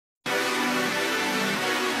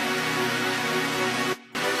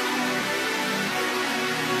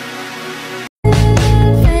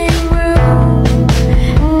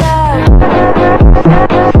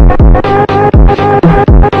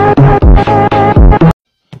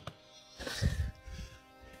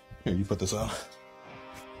this out.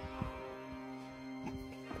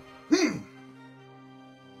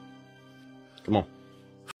 Come on.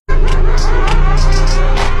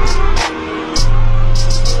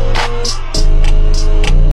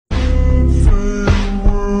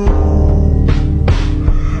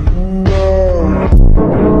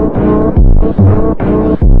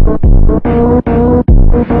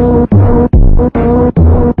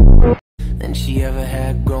 Than she ever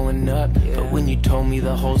had growing up. But when you told me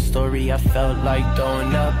the whole story, I felt like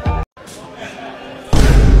throwing up.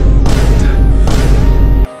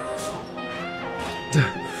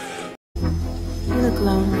 You look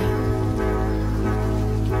lonely.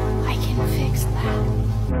 I can fix that.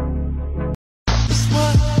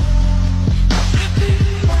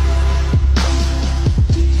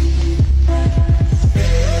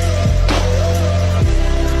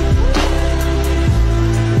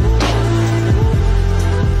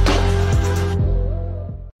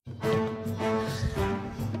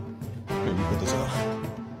 Maybe put this out.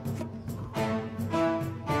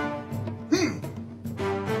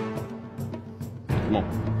 Come on.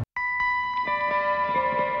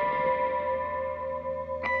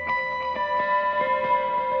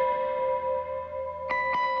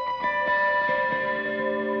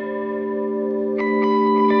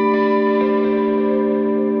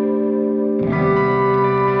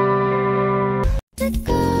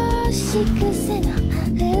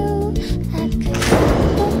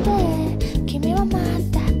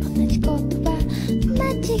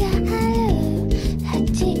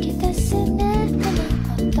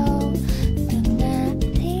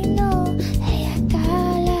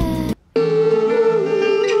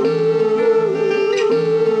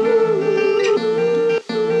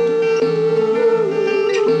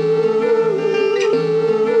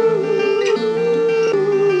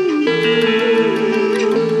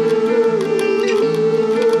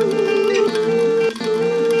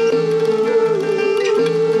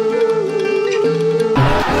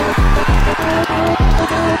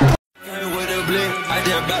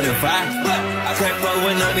 I can't fuck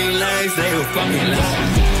with none of these lanes, they will fucking lie.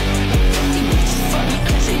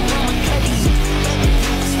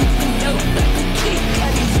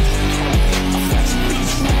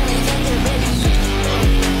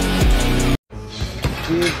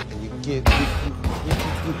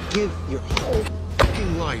 You give your whole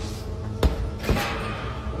fucking life.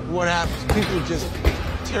 What happens? People just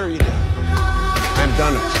tear you down. I'm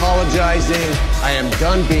done apologizing. I am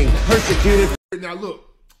done being persecuted. Now look,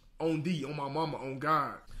 on D, on my mama, on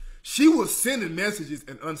God. She was sending messages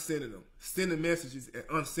and unsending them. Sending messages and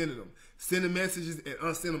unsending them. Sending messages and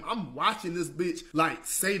unsending them. I'm watching this bitch like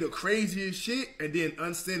say the craziest shit and then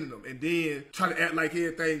unsending them. And then try to act like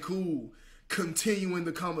everything cool. Continuing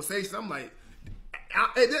the conversation. I'm like,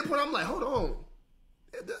 at that point I'm like, hold on.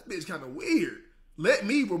 This bitch kind of weird. Let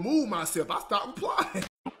me remove myself. I stopped replying.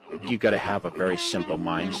 You got to have a very simple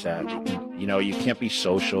mindset. You know, you can't be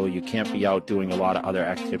social. You can't be out doing a lot of other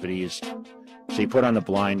activities. So you put on the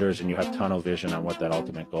blinders and you have tunnel vision on what that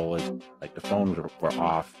ultimate goal is. Like the phones were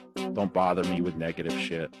off. Don't bother me with negative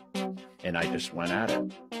shit. And I just went at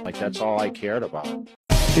it. Like that's all I cared about.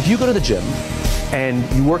 If you go to the gym and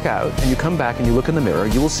you work out and you come back and you look in the mirror,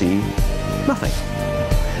 you will see nothing.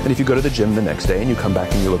 And if you go to the gym the next day and you come back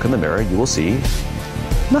and you look in the mirror, you will see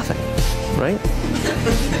nothing, right?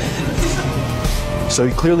 So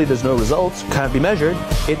clearly there's no results, can't be measured,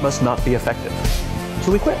 it must not be effective.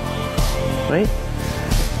 So we quit, right?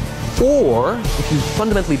 Or if you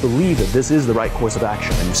fundamentally believe that this is the right course of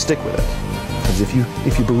action and you stick with it, because if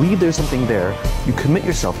you believe there's something there, you commit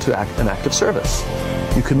yourself to an act of service.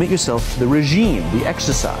 You commit yourself to the regime, the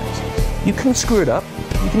exercise. You can screw it up.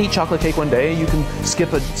 You can eat chocolate cake one day. You can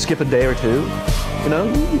skip a day or two. You know,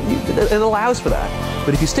 it allows for that.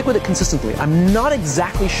 But if you stick with it consistently, I'm not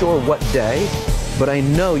exactly sure what day, but I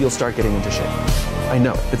know you'll start getting into shape. I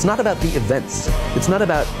know it. It's not about the events. It's not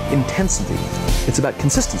about intensity. It's about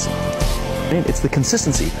consistency. Right? It's the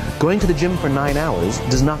consistency. Going to the gym for 9 hours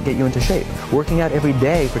does not get you into shape. Working out every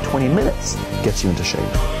day for 20 minutes gets you into shape.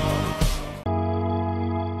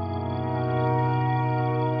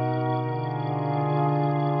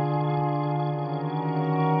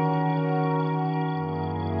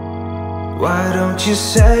 Why don't you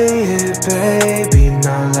say it, baby?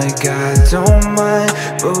 Not like I don't mind,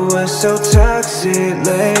 but we're so toxic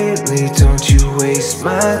lately. Don't you waste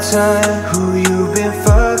my time. Who you been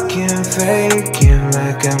fucking faking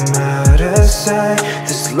like I'm out of sight?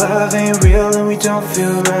 This love ain't real and we don't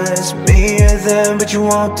feel right. It's me or them, but you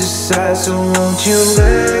won't decide. So won't you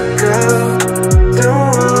let go?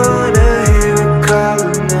 Don't wanna hear a call,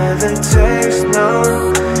 another text,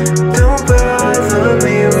 no. Don't bother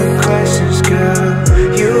me with questions.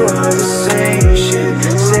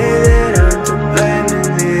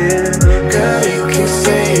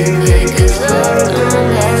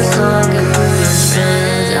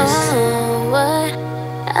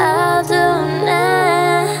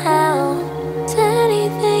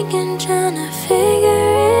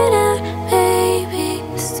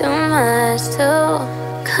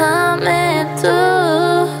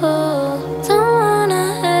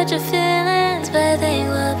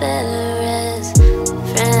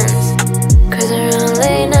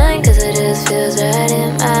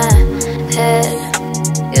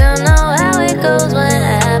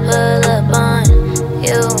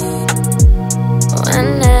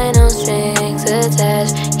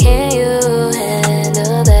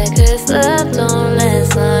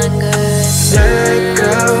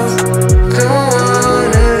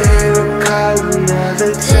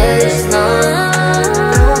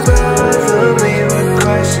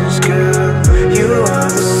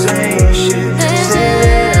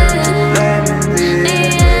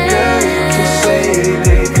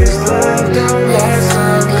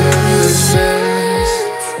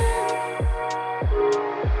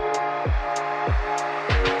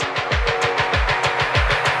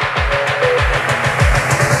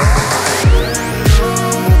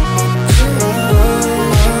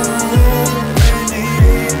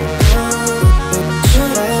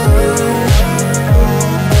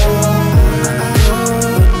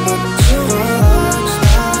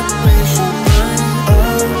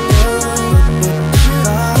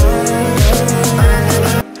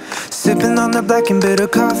 a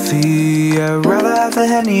coffee. I'd rather have a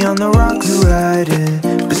Henny on the rocks. You riding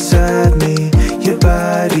beside me, your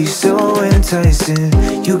body's so enticing.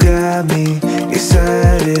 You got me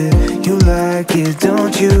excited, you like it,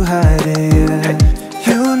 don't you hide it, yeah.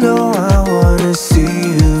 You know I wanna see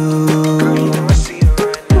you.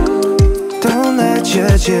 Don't let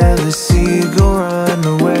your jealousy go run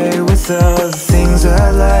away with all the things I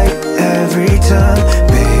like. Every time,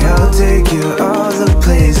 babe, I'll take you all the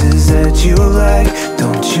places that you like.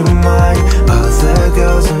 Don't you mind other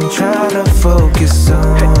girls? I'm trying to focus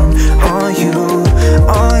on you,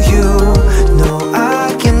 on you. No,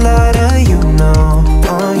 I can lie to you, no,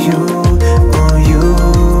 on you, on you.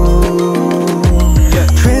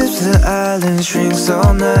 Trips to the islands, drinks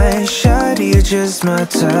all night. Shawty, you're just my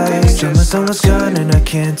type. Drama summer's gone and I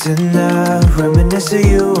can't deny. Reminisce of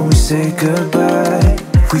you when we say goodbye.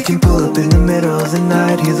 We can pull up in the middle of the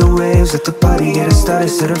night, hear the waves at the party, get it started,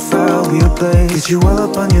 set a fire, we ablaze. Get you all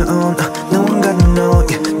up on your own, no one gotta know,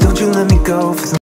 yeah. Don't you let me go for the